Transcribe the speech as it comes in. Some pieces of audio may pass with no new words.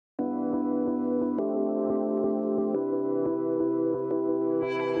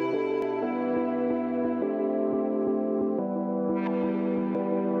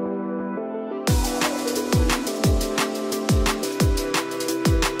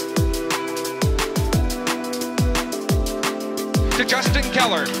to Justin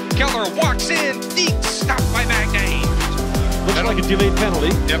Keller. Keller walks in, deep, stopped by Magnay. Looks like a delayed penalty.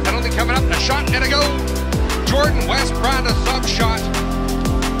 Yeah, penalty coming up, a shot and a go. Jordan Westbrand, a sub shot.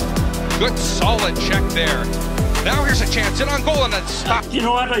 Good solid check there. Now here's a chance in on goal and then stop. You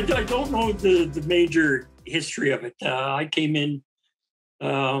know what? I don't know the major history of it. I came in,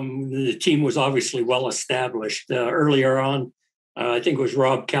 the team was obviously well established. Earlier on, I think it was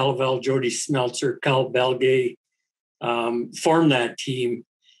Rob Calvel, Jody Smeltzer, Cal Belgay formed that team.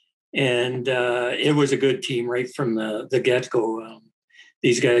 And it was a good team right from the get-go.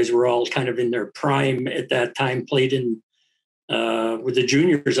 These guys were all kind of in their prime at that time, played in, with the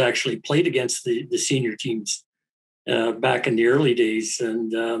juniors actually played against the senior teams back in the early days.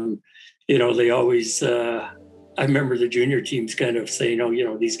 And, you know, they always, I remember the junior teams kind of saying, oh, you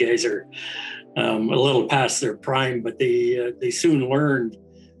know, these guys are a little past their prime, but they soon learned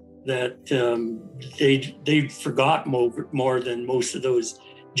that they forgot more than most of those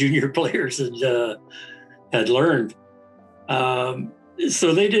junior players had learned.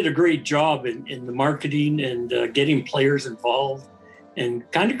 So they did a great job in the marketing and getting players involved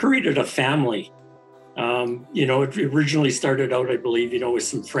and kind of created a family. You know, it originally started out, I believe, you know, with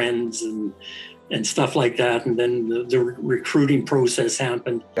some friends and stuff like that. And then the recruiting process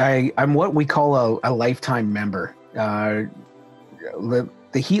happened. I'm what we call a lifetime member. The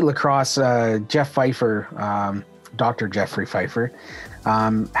Heat Lacrosse, Jeff Pfeiffer, Dr. Jeffrey Pfeiffer,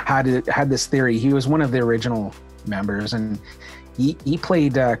 had this theory. He was one of the original members, and he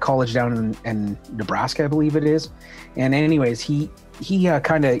played college down in Nebraska, I believe it is. And anyways, he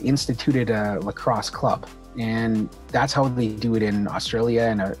kind of instituted a lacrosse club, and that's how they do it in Australia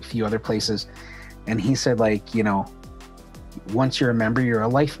and a few other places. And he said, like, you know, once you're a member, you're a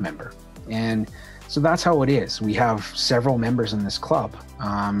life member. And so that's how it is. We have several members in this club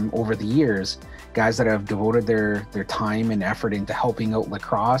over the years, guys that have devoted their time and effort into helping out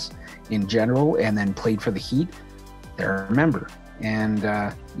lacrosse in general and then played for the Heat. They're a member. And,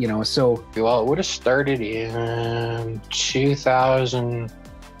 you know, so... Well, it would have started in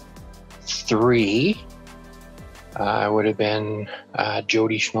 2003. It would have been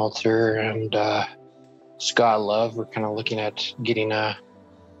Jody Schmelzer and Scott Love were kind of looking at getting a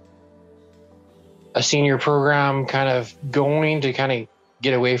senior program kind of going to kind of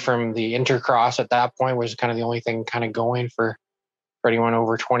get away from the intercross. At that point was kind of the only thing kind of going for anyone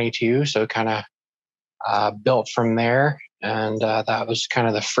over 22. So kind of built from there. And that was kind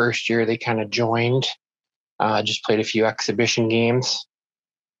of the first year they kind of joined, just played a few exhibition games.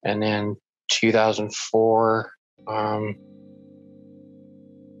 And then 2004, kind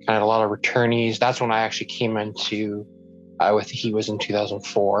of a lot of returnees. That's when I actually came into with the Heat was in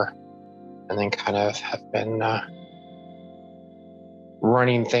 2004. And then kind of have been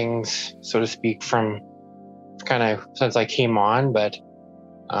running things, so to speak, from kind of since I came on. But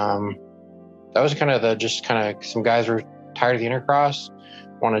that was kind of some guys were tired of the intercross,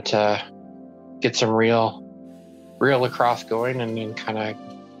 wanted to get some real lacrosse going, and then kind of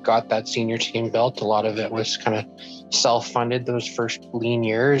got that senior team built. A lot of it was kind of self-funded those first lean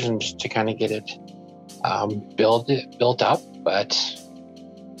years, and just to kind of get it built up.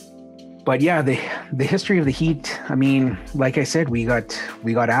 But yeah, the history of the Heat, I mean, like I said, we got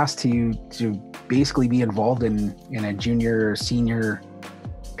asked to basically be involved in a junior senior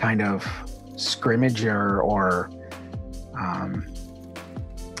kind of scrimmage or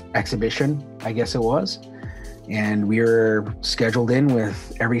exhibition, I guess it was. And we were scheduled in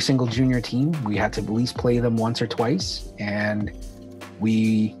with every single junior team. We had to at least play them once or twice. And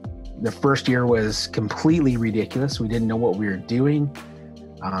the first year was completely ridiculous. We didn't know what we were doing.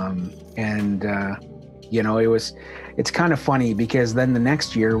 You know, it's kind of funny because then the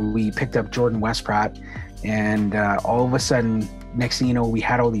next year we picked up Jordan Westpratt, and all of a sudden, next thing you know, we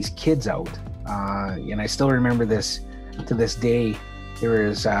had all these kids out. And I still remember this to this day. There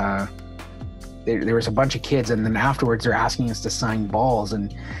was a bunch of kids, and then afterwards they're asking us to sign balls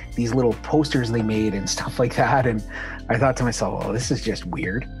and these little posters they made and stuff like that. And I thought to myself, oh, this is just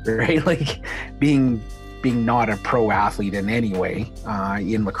weird, right? Like being not a pro athlete in any way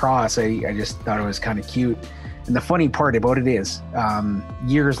in lacrosse, I just thought it was kind of cute. And the funny part about it is,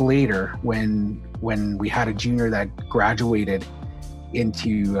 years later, when we had a junior that graduated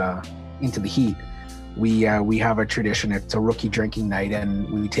into the Heat, we have a tradition. It's a rookie drinking night, and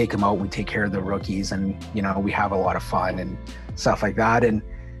we take them out. We take care of the rookies, and you know, we have a lot of fun and stuff like that. And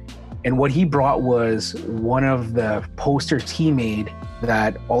what he brought was one of the posters he made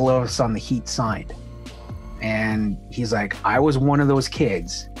that all of us on the Heat signed. And he's like, I was one of those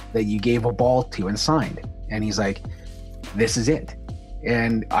kids that you gave a ball to and signed. And he's like, this is it.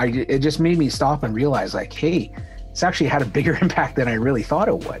 And it just made me stop and realize, like, hey, it's actually had a bigger impact than I really thought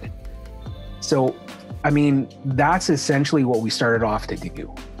it would. So, I mean, that's essentially what we started off to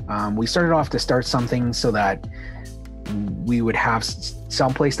do. We started off to start something so that we would have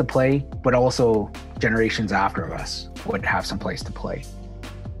some place to play, but also generations after us would have some place to play.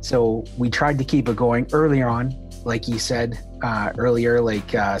 So we tried to keep it going earlier on, like you said earlier,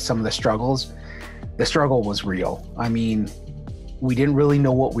 like some of the struggles. The struggle was real. I mean, we didn't really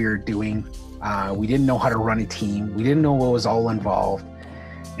know what we were doing. We didn't know how to run a team. We didn't know what was all involved.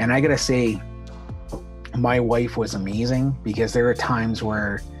 And I gotta say, my wife was amazing, because there were times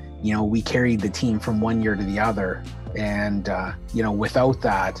where, you know, we carried the team from one year to the other. And, you know, without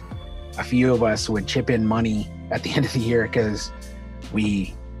that, a few of us would chip in money at the end of the year because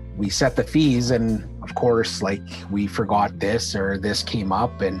we set the fees, and of course, like, we forgot this or this came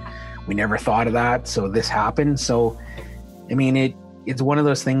up and we never thought of that, so this happened. So I mean, it's one of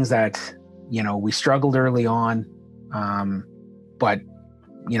those things that, you know, we struggled early on, but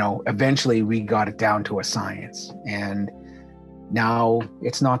you know, eventually we got it down to a science, and now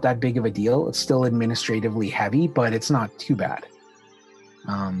it's not that big of a deal. It's still administratively heavy, but it's not too bad.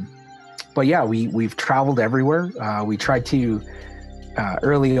 But yeah, we've traveled everywhere. We tried to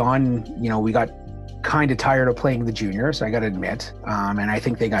early on, you know, we got kind of tired of playing the juniors, I got to admit, and I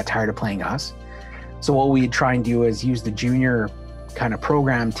think they got tired of playing us. So what we'd try and do is use the junior kind of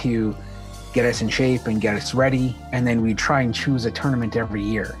program to get us in shape and get us ready, and then we'd try and choose a tournament every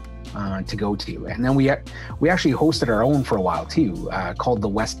year to go to. And then we actually hosted our own for a while too, called the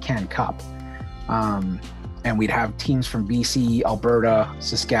West Can Cup. And we'd have teams from BC, Alberta,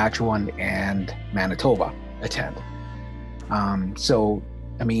 Saskatchewan, and Manitoba attend. So,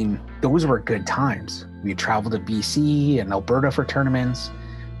 I mean, those were good times. We'd travel to BC and Alberta for tournaments.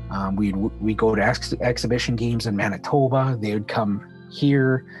 We'd go to exhibition games in Manitoba. They would come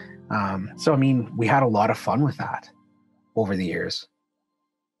here. So, I mean, we had a lot of fun with that over the years.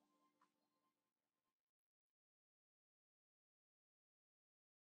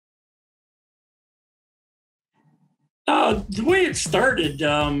 The way it started,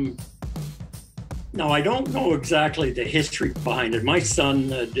 no, I don't know exactly the history behind it. My son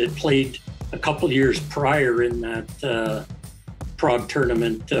had played a couple of years prior in that Prague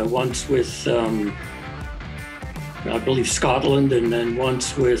tournament, once with, I believe, Scotland, and then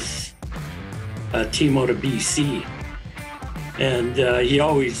once with a team out of BC. And he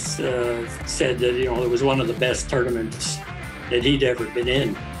always said that, you know, it was one of the best tournaments that he'd ever been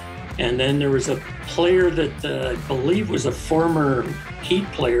in. And then there was a player that I believe was a former Heat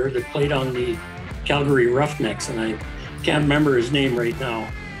player that played on the Calgary Roughnecks, and I can't remember his name right now.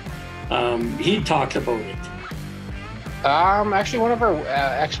 He talked about it. Actually, one of our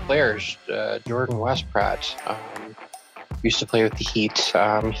ex-players, Jordan Westpratt, used to play with the Heat.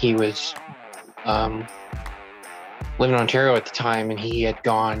 He was living in Ontario at the time, and he had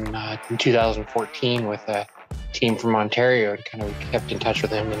gone in 2014 with a team from Ontario, and kind of kept in touch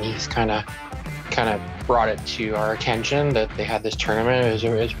with him, and he's kind of brought it to our attention that they had this tournament. It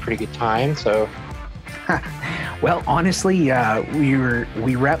was a pretty good time. So, well, honestly,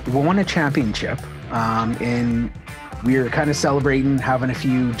 we won a championship, and we were kind of celebrating, having a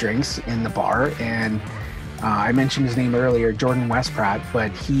few drinks in the bar, and I mentioned his name earlier, Jordan Westpratt,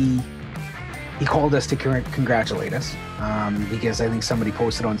 but he called us to congratulate us because I think somebody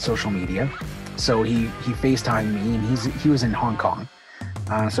posted on social media. So he FaceTimed me, and he was in Hong Kong.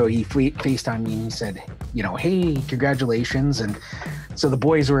 So he FaceTimed me and he said, you know, hey, congratulations. And so the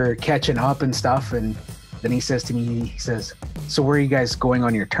boys were catching up and stuff. And then he says to me, he says, so where are you guys going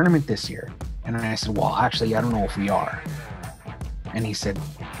on your tournament this year? And I said, well, actually, I don't know if we are. And he said,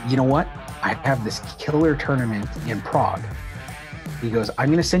 you know what? I have this killer tournament in Prague. He goes, I'm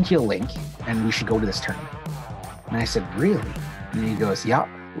going to send you a link and we should go to this tournament. And I said, really? And he goes, yeah,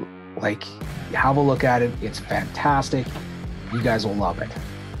 like, have a look at it. It's fantastic. You guys will love it.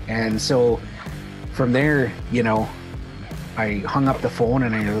 And so from there, you know, I hung up the phone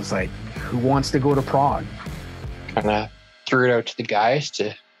and I was like, who wants to go to Prague? Kind of threw it out to the guys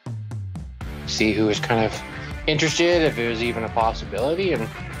to see who was kind of interested, if it was even a possibility. And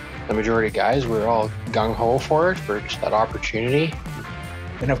the majority of guys were all gung-ho for it, for just that opportunity.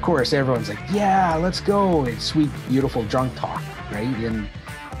 And of course, everyone's like, yeah, let's go. It's sweet, beautiful drunk talk, right? And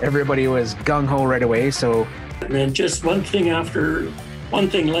everybody was gung-ho right away. So, and then just one thing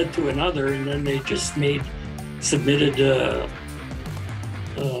led to another, and then they just submitted,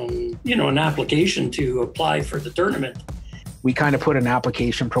 you know, an application to apply for the tournament. We kind of put an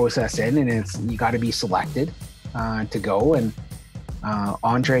application process in, and you got to be selected to go. And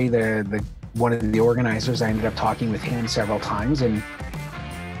Andre, the one of the organizers, I ended up talking with him several times, and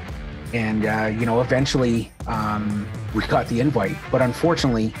And, eventually we got the invite. But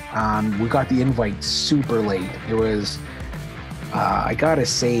unfortunately, we got the invite super late. It was, I got to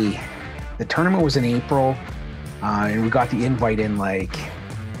say, the tournament was in April, and we got the invite in like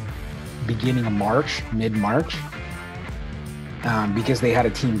beginning of March, mid-March, because they had a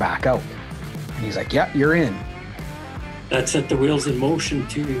team back out. And he's like, yeah, you're in. That set the wheels in motion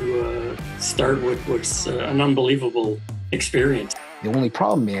to start what was an unbelievable experience. The only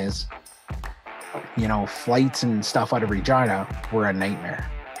problem is, flights and stuff out of Regina were a nightmare.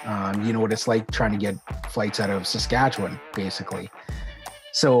 You know what it's like trying to get flights out of Saskatchewan, basically.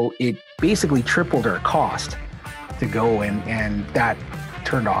 So it basically tripled our cost to go, and that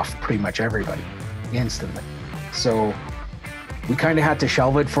turned off pretty much everybody instantly. So we kind of had to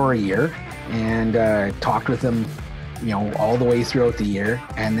shelve it for a year and talked with them, all the way throughout the year.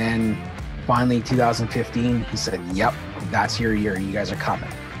 And then finally 2015, he said, yep, that's your year. You guys are coming.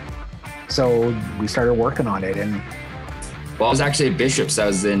 So we started working on it. And well, I was actually at Bishop's. I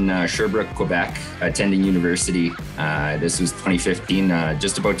was in Sherbrooke, Quebec, attending university. This was 2015,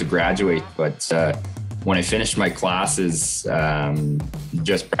 just about to graduate. But when I finished my classes,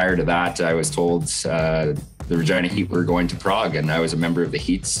 just prior to that, I was told the Regina Heat were going to Prague, and I was a member of the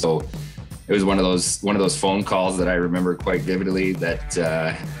Heat. So it was one of those phone calls that I remember quite vividly that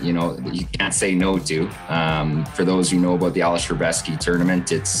you can't say no to. For those who know about the Ales Hrebesky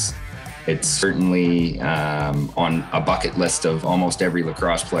Tournament, it's certainly on a bucket list of almost every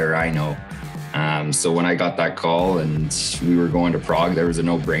lacrosse player I know. So when I got that call and we were going to Prague, there was a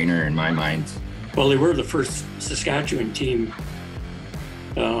no-brainer in my mind. Well, they were the first Saskatchewan team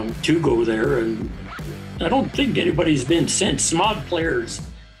to go there, and I don't think anybody's been since. Some odd players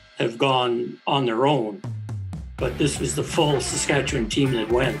have gone on their own, but this was the full Saskatchewan team that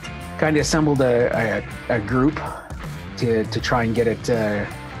went. Kind of assembled a group to try and get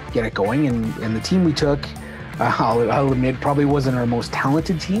it going, and the team we took, I'll admit, probably wasn't our most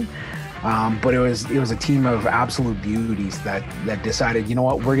talented team, but it was a team of absolute beauties that decided, you know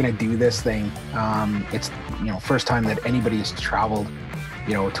what, we're going to do this thing. It's first time that anybody's traveled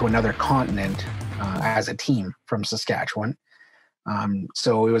to another continent as a team from Saskatchewan.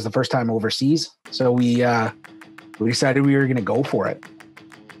 So it was the first time overseas. So we decided we were going to go for it.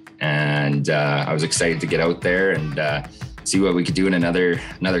 And I was excited to get out there and see what we could do in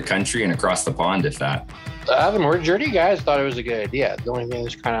another country and across the pond, if that. The majority of guys thought it was a good idea. The only thing that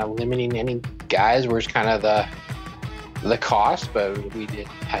was kind of limiting any guys was kind of the cost, but we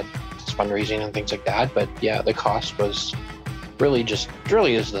had fundraising and things like that. But yeah, the cost was really just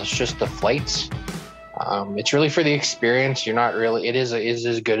the flights. It's really for the experience. It is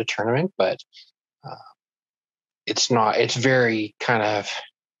as good a tournament, but it's not. It's very kind of.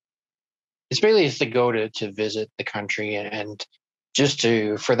 It's mainly just to go to visit the country and just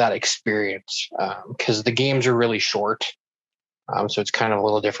for that experience, because the games are really short. So it's kind of a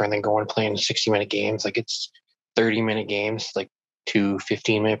little different than going and playing 60-minute games. Like it's 30-minute games, like 2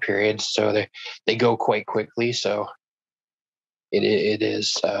 15-minute periods. So they go quite quickly. So it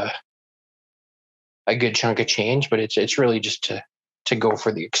is a good chunk of change, but it's really just to go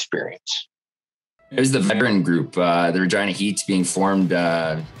for the experience. It was the veteran group, the Regina Heat being formed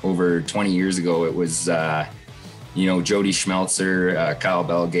over 20 years ago. It was, Jody Schmelzer, Kyle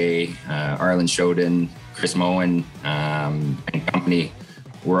Belgay, Arlen Shoden, Chris Moen, and company.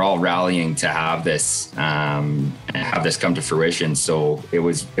 We're all rallying to have this and have this come to fruition. So it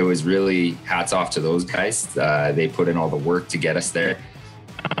was really hats off to those guys. They put in all the work to get us there.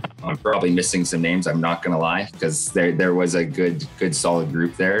 I'm probably missing some names, I'm not going to lie, because there was a good solid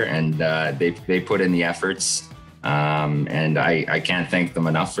group there, and they put in the efforts, and I can't thank them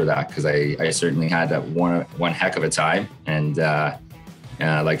enough for that, because I certainly had one heck of a time, and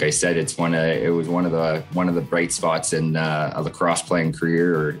like I said, it was one of the bright spots in a lacrosse playing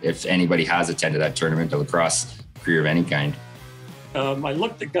career, or if anybody has attended that tournament, a lacrosse career of any kind. I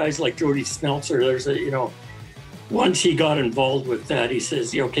looked at guys like Jody Smeltzer. There's once he got involved with that, he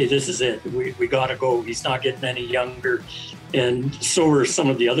says, okay, this is it. We got to go. He's not getting any younger. And so were some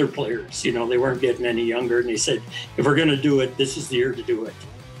of the other players. They weren't getting any younger. And he said, if we're going to do it, this is the year to do it.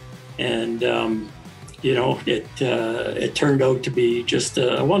 And, it turned out to be just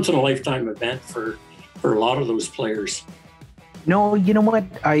a once-in-a-lifetime event for a lot of those players. No, you know what?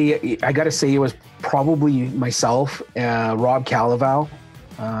 I got to say it was probably myself. Rob Calaval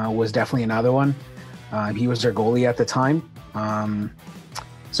was definitely another one. He was our goalie at the time.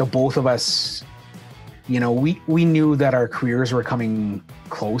 So both of us, we knew that our careers were coming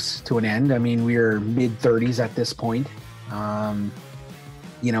close to an end. I mean, we were mid-30s at this point.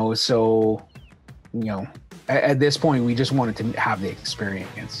 So, at this point, we just wanted to have the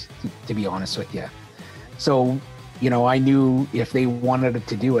experience, to be honest with you. So, I knew if they wanted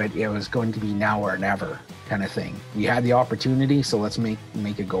to do it, it was going to be now or never kind of thing. We had the opportunity, so let's make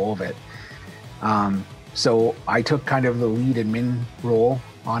a go of it. So I took kind of the lead admin role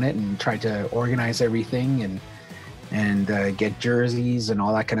on it and tried to organize everything and get jerseys and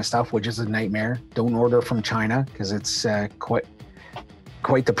all that kind of stuff, which is a nightmare. Don't order from China because it's quite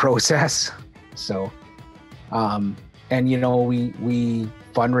the process. So, and we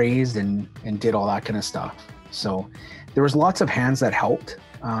fundraised and did all that kind of stuff. So there was lots of hands that helped,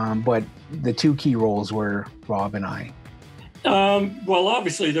 but the two key roles were Rob and I. Well,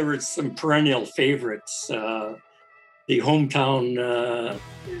 obviously there were some perennial favorites. The hometown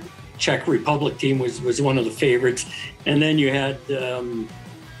Czech Republic team was one of the favorites. And then you had,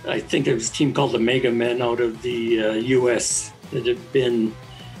 I think there was a team called the Mega Men out of the U.S. that had been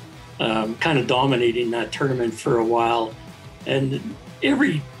kind of dominating that tournament for a while. And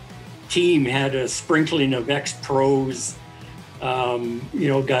every team had a sprinkling of ex-pros,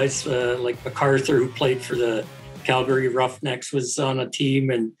 guys like MacArthur, who played for the Calgary Roughnecks, was on a team.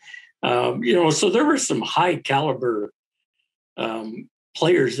 And, so there were some high caliber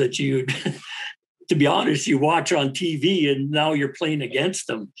players that you, to be honest, you watch on TV and now you're playing against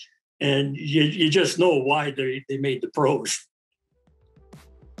them. And you just know why they made the pros.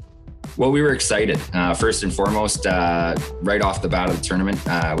 Well, we were excited. First and foremost, right off the bat of the tournament,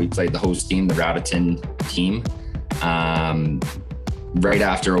 we played the host team, the Raritan team, right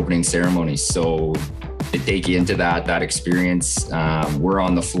after opening ceremonies. So they take you into that experience. We're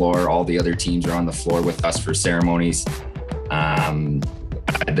on the floor. All the other teams are on the floor with us for ceremonies.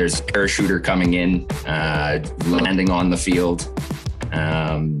 There's a parachuter coming in, landing on the field.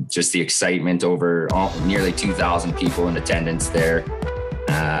 Just the excitement over nearly 2,000 people in attendance there.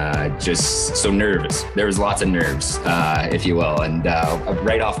 Just so nervous. There was lots of nerves, if you will. And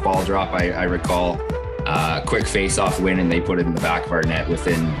right off ball drop, I recall quick face-off win, and they put it in the back of our net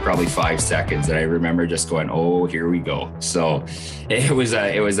within probably 5 seconds. And I remember just going, "Oh, here we go." So it was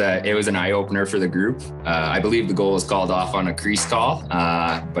an eye opener for the group. I believe the goal was called off on a crease call,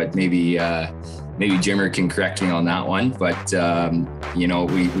 but maybe Jimmer can correct me on that one. But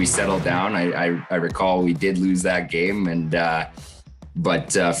we settled down. I recall we did lose that game, and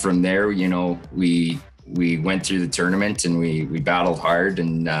but from there, we went through the tournament and we battled hard,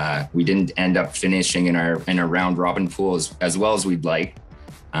 and we didn't end up finishing in our round robin pool as well as we'd like.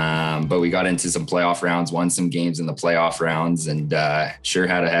 But we got into some playoff rounds, won some games in the playoff rounds, and sure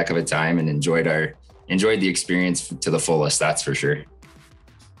had a heck of a time and enjoyed the experience to the fullest. That's for sure.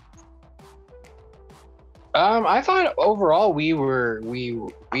 I thought overall we were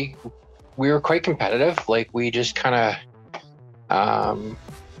quite competitive. Like, we just kind of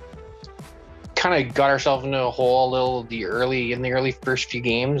got ourselves into a hole a little in the early first few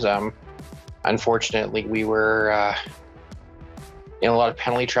games. Unfortunately, we were in a lot of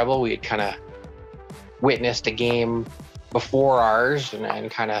penalty trouble. We had kind of witnessed a game before ours, and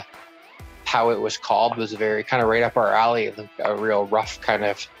kind of how it was called was very kind of right up our alley, a real rough kind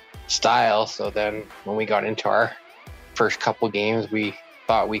of style. So then when we got into our first couple games, we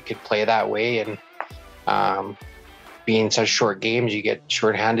thought we could play that way, and being such short games, you get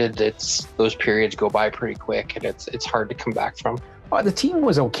shorthanded. Those periods go by pretty quick, and it's hard to come back from. Well, the team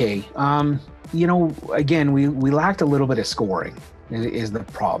was okay. Again, we lacked a little bit of scoring is the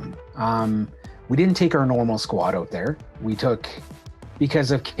problem. We didn't take our normal squad out there. We took,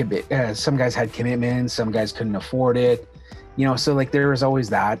 because of some guys had commitments, some guys couldn't afford it, so like there was always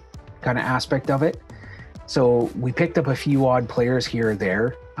that kind of aspect of it. So we picked up a few odd players here or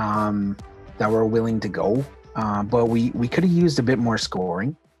there that were willing to go. But we could have used a bit more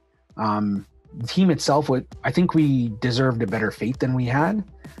scoring. The team itself, I think we deserved a better fate than we had.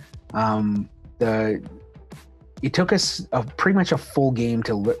 It took us pretty much a full game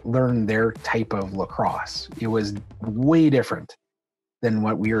to learn their type of lacrosse. It was way different than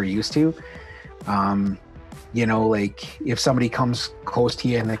what we were used to. Like if somebody comes close to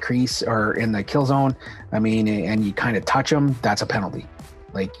you in the crease or in the kill zone, and you kind of touch them, that's a penalty,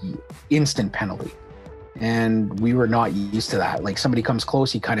 like instant penalty. And we were not used to that. Like somebody comes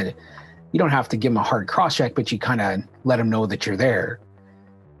close, you don't have to give them a hard cross check, but you kind of let them know that you're there.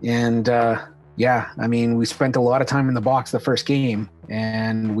 And we spent a lot of time in the box the first game,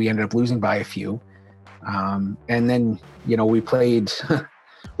 and we ended up losing by a few. And then, we played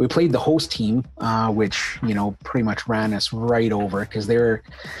the host team, which, pretty much ran us right over, because they're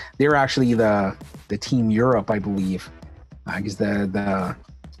actually the Team Europe, I believe, because the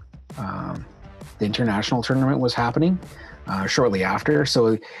international tournament was happening shortly after.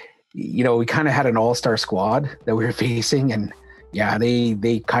 So we kind of had an all-star squad that we were facing, and yeah,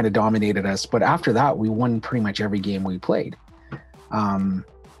 they kind of dominated us. But after that, we won pretty much every game we played.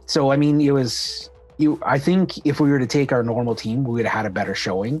 So, I mean, I think if we were to take our normal team, we would have had a better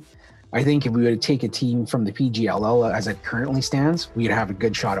showing. I think if we were to take a team from the PGLL as it currently stands, we'd have a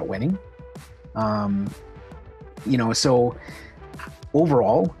good shot at winning. So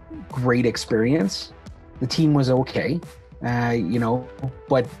overall, great experience. The team was okay,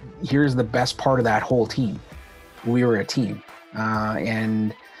 but here's the best part of that whole team. We were a team.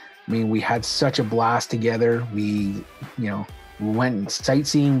 And I mean, we had such a blast together. We went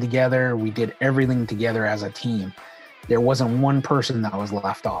sightseeing together. We did everything together as a team. There wasn't one person that was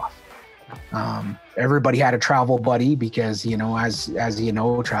left off. Everybody had a travel buddy because, as you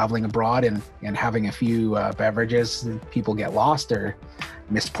know, traveling abroad and having a few beverages, people get lost or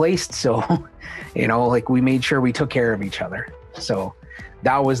misplaced. So, we made sure we took care of each other. So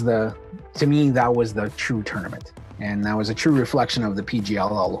to me, that was the true tournament. And that was a true reflection of the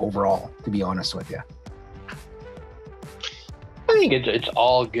PGLL overall, to be honest with you. I think it's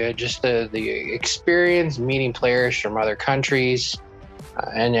all good. Just the experience, meeting players from other countries,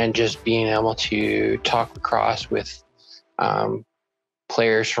 and then just being able to talk lacrosse with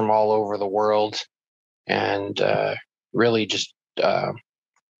players from all over the world, and really just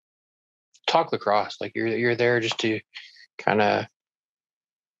talk lacrosse. Like you're there just to kind of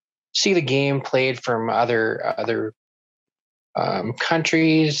see the game played from other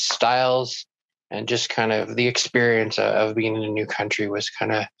countries, styles, and just kind of the experience of being in a new country was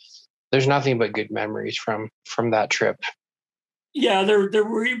there's nothing but good memories from that trip. Yeah,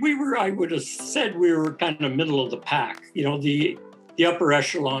 we were, I would have said we were kind of middle of the pack. The upper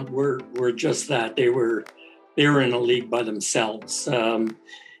echelon were just that. They were in a league by themselves.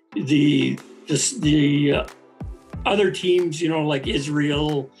 The other teams, like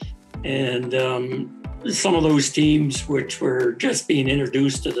Israel and some of those teams which were just being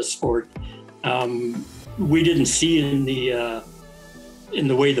introduced to the sport, we didn't see in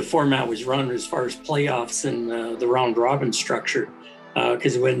the way the format was run as far as playoffs and the round robin structure.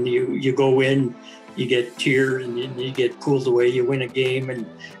 Because when you go in, you get tiered and you get pulled away, you win a game, and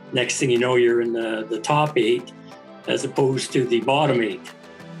next thing you know, you're in the top 8 as opposed to the bottom 8.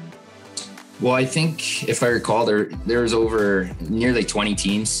 Well, I think if I recall, there's over nearly 20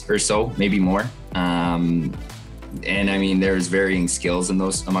 teams or so, maybe more. And I mean, there's varying skills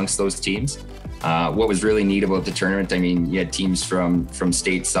amongst those teams. What was really neat about the tournament, I mean, you had teams from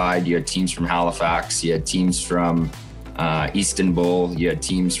stateside, you had teams from Halifax, you had teams from Istanbul, you had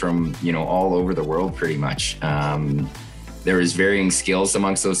teams from, all over the world pretty much. There was varying skills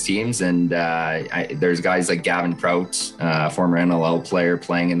amongst those teams, and there's guys like Gavin Prout, former NLL player,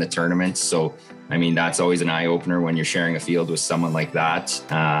 playing in the tournament. So, I mean, that's always an eye-opener when you're sharing a field with someone like that.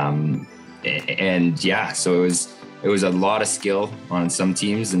 So it was a lot of skill on some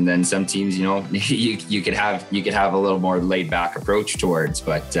teams, and then some teams, you could have a little more laid-back approach towards.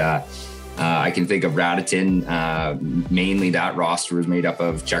 But I can think of Raditon. Mainly that roster was made up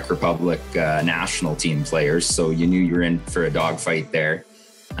of Czech Republic national team players, so you knew you were in for a dogfight there.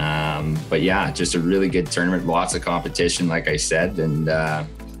 But yeah, just a really good tournament, lots of competition, like I said, and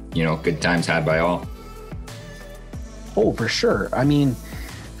good times had by all. Oh, for sure. I mean,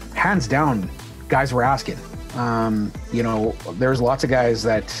 hands down, guys were asking. There's lots of guys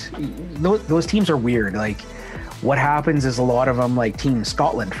that those teams are weird. Like, what happens is a lot of them, like Team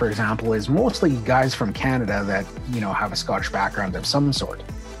Scotland, for example, is mostly guys from Canada that, have a Scottish background of some sort.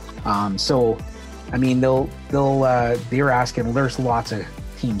 So, I mean, they're asking, well, there's lots of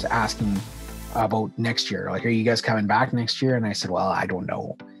teams asking about next year. Like, are you guys coming back next year? And I said, well, I don't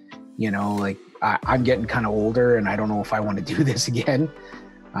know. I'm getting kind of older and I don't know if I want to do this again.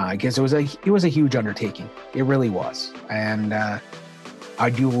 Because it was a huge undertaking. It really was. And I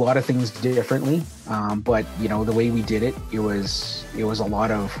do a lot of things differently. But the way we did it, it was a lot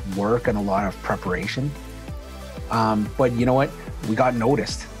of work and a lot of preparation. But you know what? We got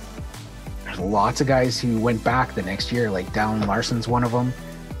noticed. There's lots of guys who went back the next year, like Dallin Larson's one of them.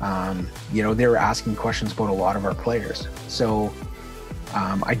 They were asking questions about a lot of our players. So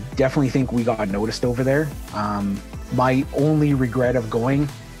I definitely think we got noticed over there. My only regret of going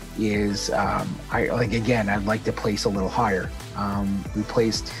is I'd like to place a little higher. We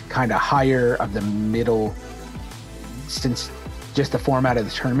placed kind of higher of the middle, since just the format of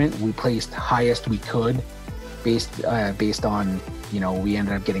the tournament. We placed highest we could based on, we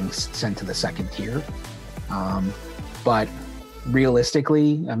ended up getting sent to the second tier. But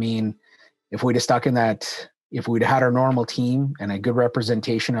realistically, I mean, if we'd have stuck in that, if we'd had our normal team and a good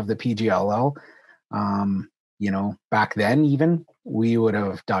representation of the PGLL, back then even, we would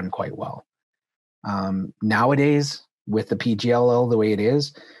have done quite well. Nowadays, with the PGLL the way it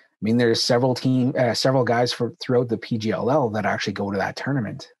is, I mean, there's several guys throughout the PGLL that actually go to that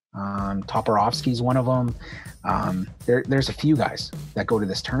tournament. Toporowski's one of them. There's a few guys that go to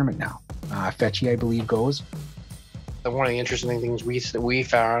this tournament now. Fetchy, I believe, goes. One of the interesting things we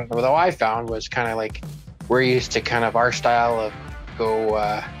found, although I found, was kind of like we're used to kind of our style of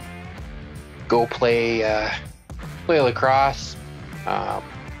go play lacrosse,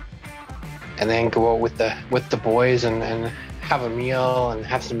 and then go out with the boys and have a meal and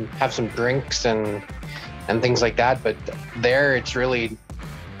have some drinks and things like that. But there, it's really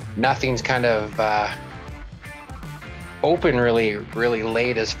nothing's kind of open really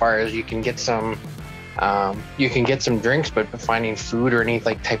late, as far as you can get some drinks, but finding food or any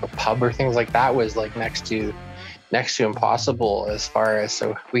like type of pub or things like that was like next to impossible, as far as,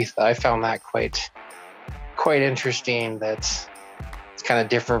 so I found that quite interesting. It's kind of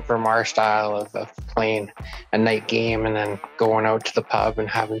different from our style of playing a night game and then going out to the pub and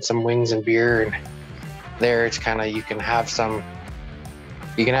having some wings and beer. And there, it's kind of, you can have some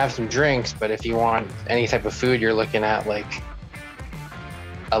drinks, but if you want any type of food, you're looking at like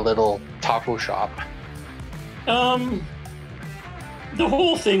a little taco shop. The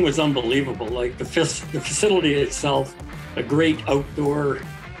whole thing was unbelievable. Like the facility itself, a great outdoor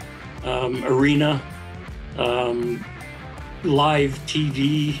arena, live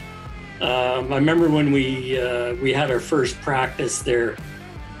TV. I remember when we had our first practice there,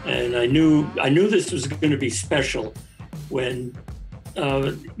 and I knew this was going to be special when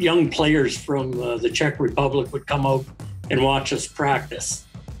young players from the Czech Republic would come out and watch us practice,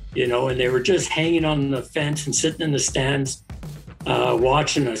 and they were just hanging on the fence and sitting in the stands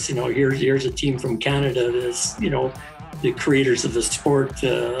watching us. Here's a team from Canada, this, the creators of the sport,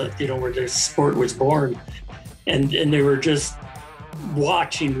 where the sport was born. And they were just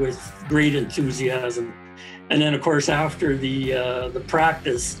watching with great enthusiasm. And then, of course, after the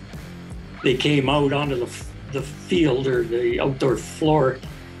practice, they came out onto the field or the outdoor floor,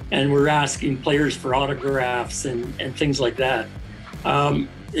 and were asking players for autographs and things like that.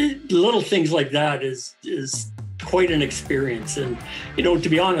 Little things like that is quite an experience. And, to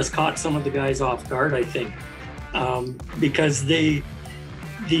be honest, caught some of the guys off guard, I think, because the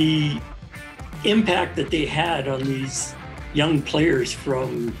impact that they had on these young players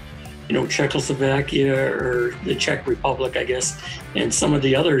from, Czechoslovakia or the Czech Republic, I guess, and some of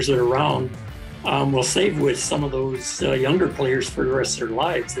the others that are around, will save with some of those younger players for the rest of their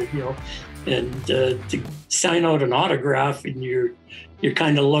lives. And to sign out an autograph, and you're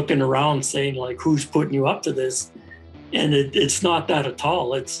kind of looking around saying, like, who's putting you up to this? And it's not that at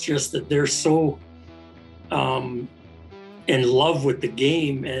all. It's just that they're so in love with the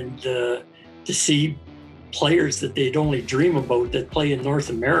game, and to see players that they'd only dream about that play in North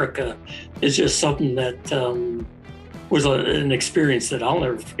America is just something that was an experience that I'll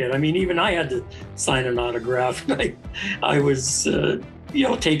never forget. I mean, even I had to sign an autograph. I was,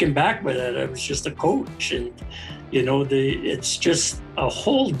 taken back by that. I was just a coach, and it's just a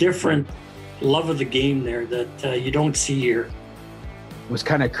whole different love of the game there that you don't see here. It was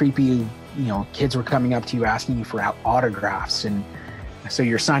kind of creepy. Kids were coming up to you asking you for autographs, and so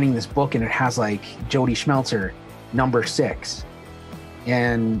you're signing this book, and it has like Jody Schmelzer, number 6,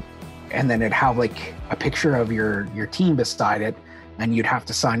 and then it'd have like a picture of your team beside it, and you'd have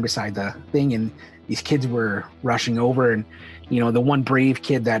to sign beside the thing. And these kids were rushing over, and the one brave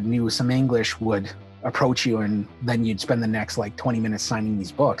kid that knew some English would approach you, and then you'd spend the next like 20 minutes signing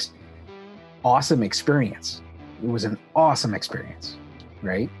these books. Awesome experience. It was an awesome experience,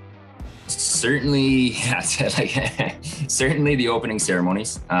 right? Certainly, certainly the opening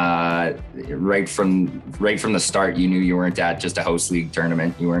ceremonies. Right from the start, you knew you weren't at just a house league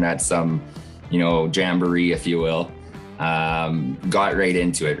tournament. You weren't at some, jamboree, if you will. Got right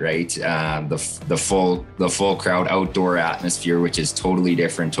into it, right? The full crowd outdoor atmosphere, which is totally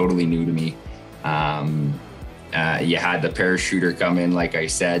different, totally new to me. You had the parachuter come in, like I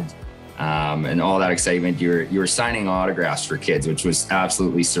said. And all that excitement, you were signing autographs for kids, which was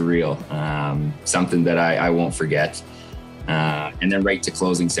absolutely surreal. Something that I won't forget. And then right to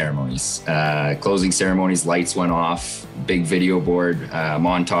closing ceremonies. Lights went off, big video board,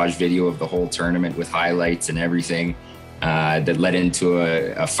 montage video of the whole tournament with highlights and everything that led into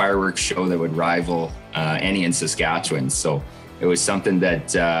a fireworks show that would rival any in Saskatchewan. So it was something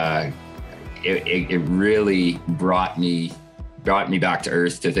that it really brought me back to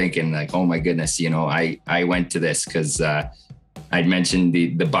earth, to thinking like, oh my goodness, I went to this because I'd mentioned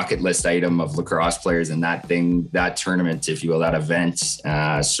the bucket list item of lacrosse players, and that tournament, if you will, that event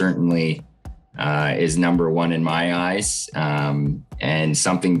certainly is number one in my eyes, and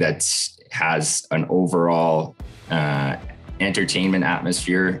something that has an overall entertainment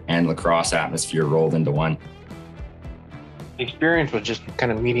atmosphere and lacrosse atmosphere rolled into one. The experience was just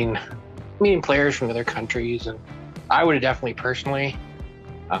kind of meeting players from other countries, and I would have definitely personally,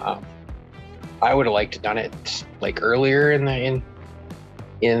 I would have liked to done it like earlier in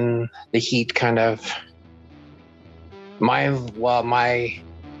the heat, kind of I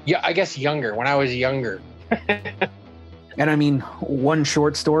guess younger, when I was younger. And I mean, one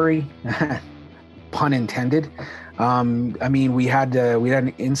short story, pun intended. I mean, we had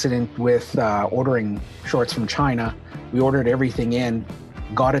an incident with ordering shorts from China. We ordered everything in,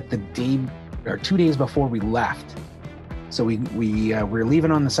 got it the day or 2 days before we left. So we were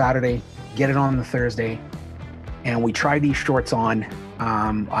leaving on the Saturday, get it on the Thursday, and we tried these shorts on.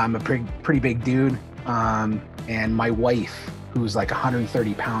 I'm a pretty big dude, and my wife, who's like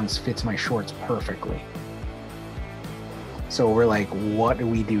 130 pounds, fits my shorts perfectly. So we're like, what do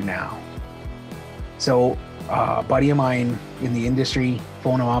we do now? So a buddy of mine in the industry,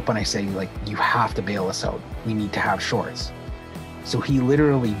 phone him up, and I say, like, you have to bail us out. We need to have shorts. So he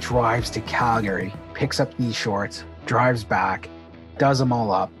literally drives to Calgary, picks up these shorts, drives back, does them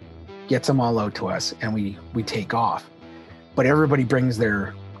all up, gets them all out to us, and we take off. But everybody brings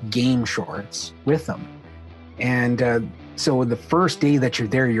their game shorts with them. And so the first day that you're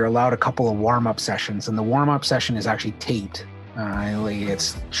there, you're allowed a couple of warm-up sessions, and the warm-up session is actually taped.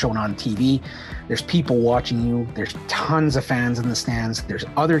 It's shown on TV. There's people watching you. There's tons of fans in the stands. There's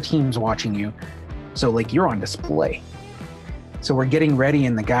other teams watching you. So like, you're on display. So we're getting ready,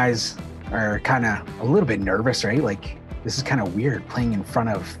 and the guys are kind of a little bit nervous, right? Like, this is kind of weird playing in front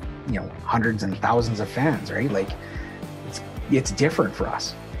of, hundreds and thousands of fans, right? Like, it's different for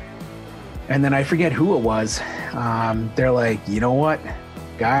us. And then I forget who it was. They're like, you know what,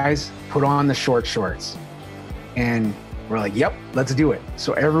 guys, put on the short shorts. And we're like, yep, let's do it.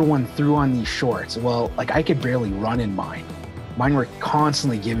 So everyone threw on these shorts. Well, like, I could barely run in mine. Mine were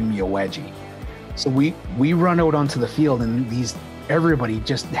constantly giving me a wedgie. So we run out onto the field, and everybody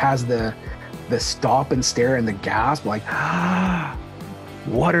just has the stop and stare and the gasp, like,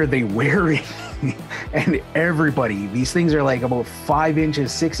 what are they wearing? And everybody, these things are like about 5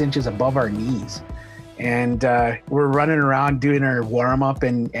 inches, 6 inches above our knees. And we're running around doing our warm up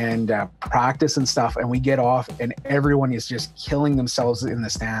and practice and stuff. And we get off, and everyone is just killing themselves in the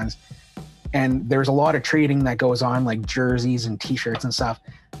stands. And there's a lot of trading that goes on, like jerseys and t-shirts and stuff.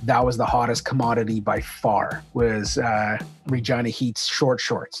 That was the hottest commodity by far, was Regina Heat's short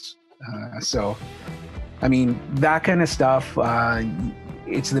shorts. So, I mean, that kind of stuff,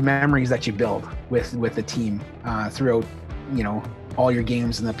 it's the memories that you build with the team throughout, all your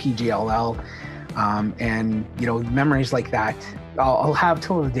games in the PGLL. And, memories like that, I'll have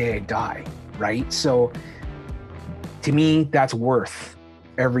till the day I die, right? So to me, that's worth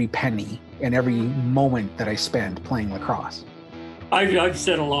every penny and every moment that I spend playing lacrosse. I've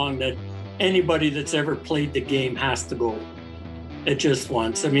said along that anybody that's ever played the game has to go at just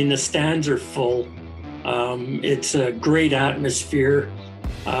once. I mean, the stands are full. It's a great atmosphere.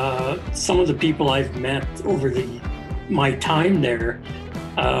 Some of the people I've met over my time there,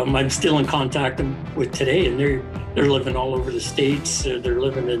 I'm still in contact with today, and they're living all over the States. They're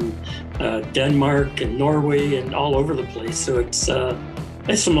living in Denmark and Norway and all over the place. So it's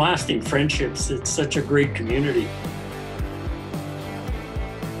some lasting friendships. It's such a great community.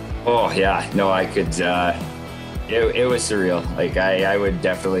 Oh yeah, no, I could. It was surreal. Like I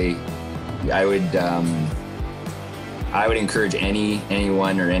would encourage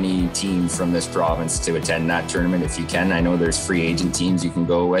anyone or any team from this province to attend that tournament if you can. I know there's free agent teams you can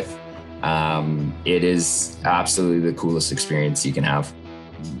go with. It is absolutely the coolest experience you can have.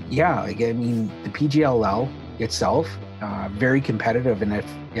 Yeah, like, I mean, the PGLL itself, very competitive. And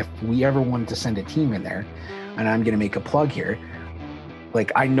if we ever wanted to send a team in there, and I'm going to make a plug here, like,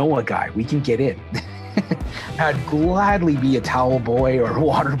 I know a guy, we can get in. I'd gladly be a towel boy or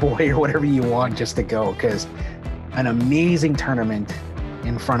water boy or whatever you want just to go, because an amazing tournament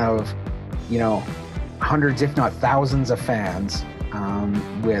in front of, hundreds, if not thousands of fans,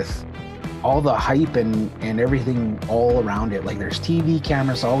 with all the hype and everything all around it. Like, there's TV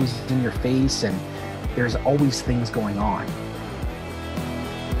cameras always in your face, and there's always things going on.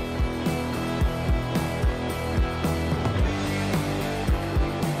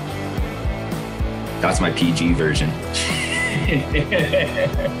 That's my PG version.